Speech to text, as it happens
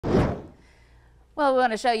Well, we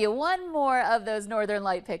want to show you one more of those northern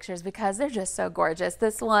light pictures because they're just so gorgeous.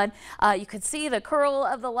 This one, you could see the curl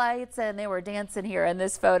of the lights and they were dancing here in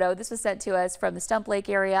this photo. This was sent to us from the Stump Lake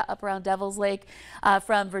area up around Devil's Lake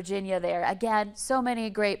from Virginia there. Again, so many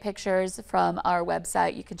great pictures from our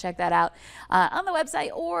website. You can check that out on the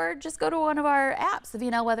website or just go to one of our apps, the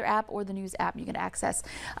VNL Weather app or the News app. You can access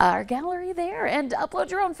our gallery there and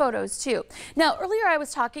upload your own photos too. Now, earlier I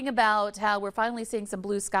was talking about how we're finally seeing some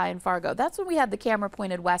blue sky in Fargo. That's when we had the camera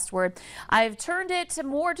pointed westward. I've turned it to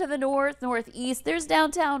more to the northeast. There's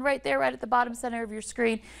downtown right there, right at the bottom center of your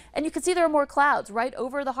screen. And you can see there are more clouds right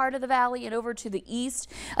over the heart of the valley and over to the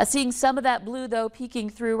east. Seeing some of that blue, though, peeking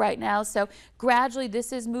through right now. So gradually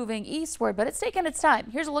this is moving eastward, but it's taking its time.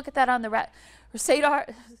 Here's a look at that on the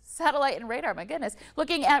satellite and radar. My goodness.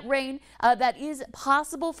 Looking at rain that is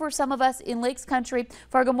possible for some of us in Lakes Country.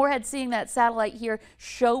 Fargo-Moorhead seeing that satellite here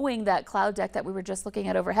showing that cloud deck that we were just looking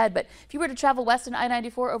at overhead. But if you were to travel west on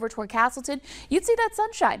I-94 over toward Castleton, you'd see that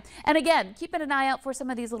sunshine. And again, keeping an eye out for some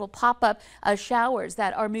of these little pop-up showers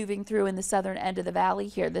that are moving through in the southern end of the valley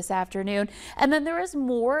here this afternoon. And then there is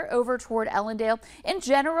more over toward Ellendale. In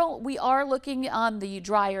general, we are looking on the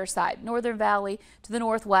drier side, Northern Valley to the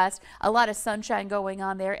northwest. A lot of sunshine going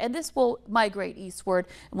on there. And this will migrate eastward,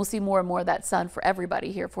 and we'll see more and more of that sun for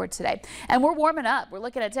everybody here for today. And we're warming up. We're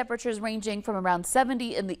looking at temperatures ranging from around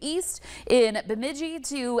 70 in the east in Bemidji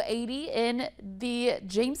to 80 in the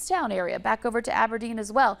Jamestown area. Back over to Aberdeen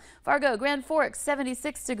as well. Fargo, Grand Forks,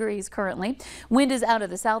 76 degrees currently. Wind is out of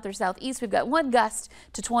the south or southeast. We've got one gust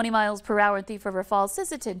to 20 miles per hour in Thief River Falls,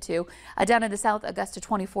 Sisseton 2. Down in the south, a gust to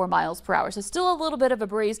 24 miles per hour. So still a little bit of a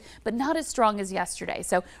breeze, but not as strong as yesterday.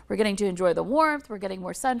 So we're getting to enjoy the warmth. We're getting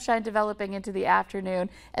more sunshine developing into the afternoon,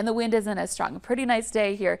 and the wind isn't as strong. A pretty nice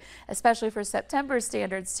day here, especially for September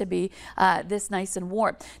standards to be this nice and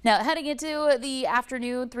warm. Now, heading into the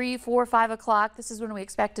afternoon, 3, 4, 5 o'clock, this is when we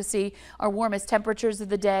expect to see our warmest temperatures of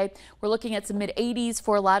the day. We're looking at some mid-80s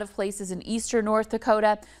for a lot of places in eastern North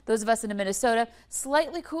Dakota. Those of us in Minnesota,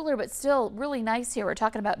 slightly cooler, but still really nice here. We're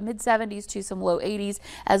talking about mid-70s to some low 80s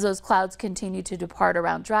as those clouds continue to depart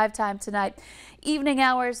around drive time tonight. Evening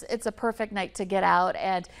hours, it's a perfect night to get out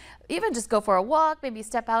and even just go for a walk, maybe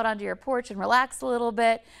step out onto your porch and relax a little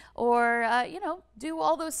bit, or, do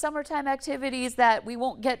all those summertime activities that we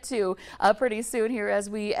won't get to pretty soon here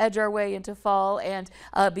as we edge our way into fall and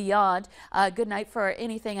beyond. Good night for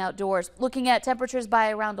anything outdoors. Looking at temperatures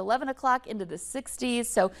by around 11 o'clock into the 60s,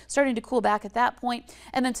 so starting to cool back at that point.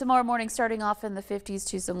 And then tomorrow morning starting off in the 50s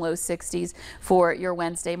to some low 60s for your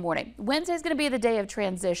Wednesday morning. Wednesday is going to be the day of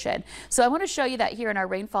transition. So I want to show you that here in our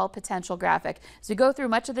rainfall potential graphic. As we go through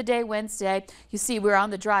much of the day Wednesday, you see we're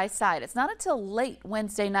on the dry side. It's not until late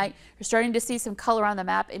Wednesday night you're starting to see some color on the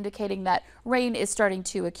map indicating that rain is starting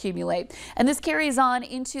to accumulate. And this carries on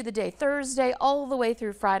into the day Thursday all the way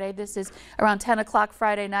through Friday. This is around 10 o'clock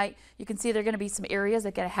Friday night. You can see there are going to be some areas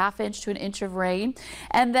that get a ½ inch to an inch of rain.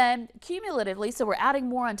 And then cumulatively, so we're adding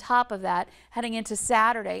more on top of that, heading into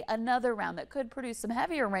Saturday, another round that could produce some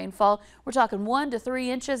heavier rainfall. We're talking 1 to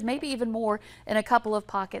 3 inches, maybe even more in a couple of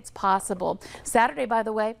pockets possible. Saturday, by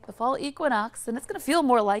the way, the fall equinox, and it's going to feel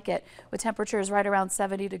more like it with temperatures right around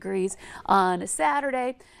 70 degrees on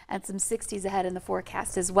Saturday and some 60s ahead in the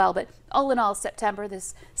forecast as well. But all in all, September,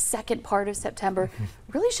 this second part of September,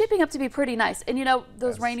 really shaping up to be pretty nice. And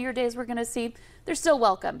those rainier days we're going to see, they're still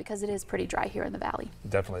welcome because it is pretty dry here in the valley.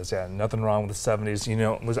 Definitely is, yeah. Nothing wrong with the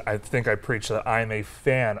 70s. I think I preach that I'm a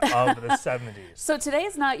fan of the 70s. So today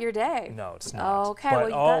is not your day. No, it's not. Okay.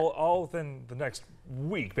 But all within the next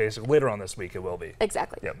week, basically, later on this week it will be.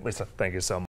 Exactly. Yeah, Lisa, thank you so much.